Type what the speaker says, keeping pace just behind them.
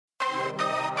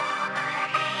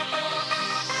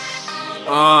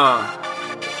I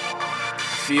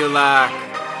feel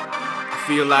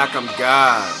like I'm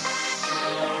God.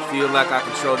 I feel like I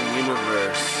control the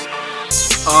universe.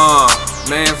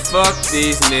 Man, fuck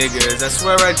these niggas. I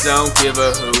swear I don't give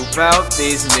a hoot about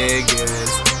these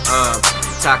niggas.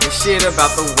 Talking shit about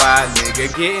the white nigga,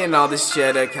 getting all this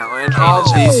cheddar, counting all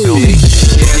these figures.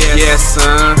 Yeah,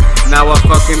 son, now I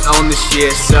fucking own the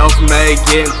shit. Self-made,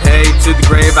 getting paid to the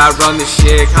grave, I run the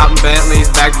shit. Copping Bentleys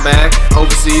back to back,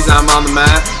 overseas I'm on the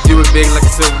map. Do it big like a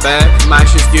silverback, my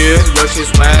shit's good, your shit's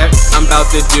whack. I'm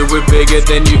about to do it bigger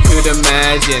than you could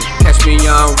imagine. Catch me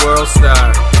on World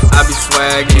Star, I be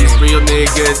swagging. These real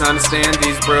niggas understand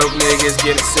these broke niggas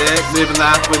getting sick. Living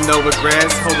life with no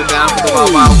regrets, hold it down for the Wild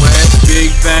Wild West.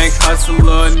 Big bank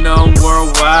hustler known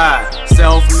worldwide.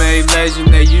 Self-made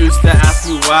legend, they used to ask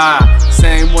me why.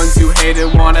 Same ones who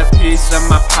hated want a piece of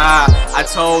my pie. I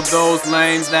told those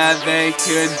lanes that they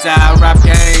could die. Rap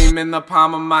game in the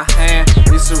palm of my hand,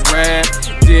 it's a rap.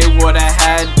 Did what I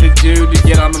had to do to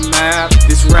get on the map.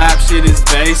 This rap shit is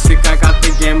basic, I got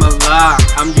the game unlocked.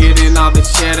 I'm getting all the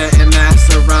cheddar and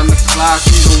that's around the clock.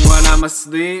 Even when I'm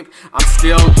asleep, I'm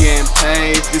still getting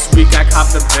paid. This week I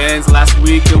copped the Benz, last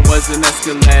week it was an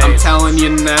Escalade. I'm telling you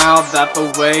now that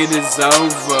the wait is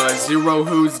over. Zero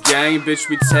Who's gang, bitch,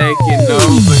 we taking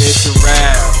over, it's a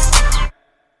rap.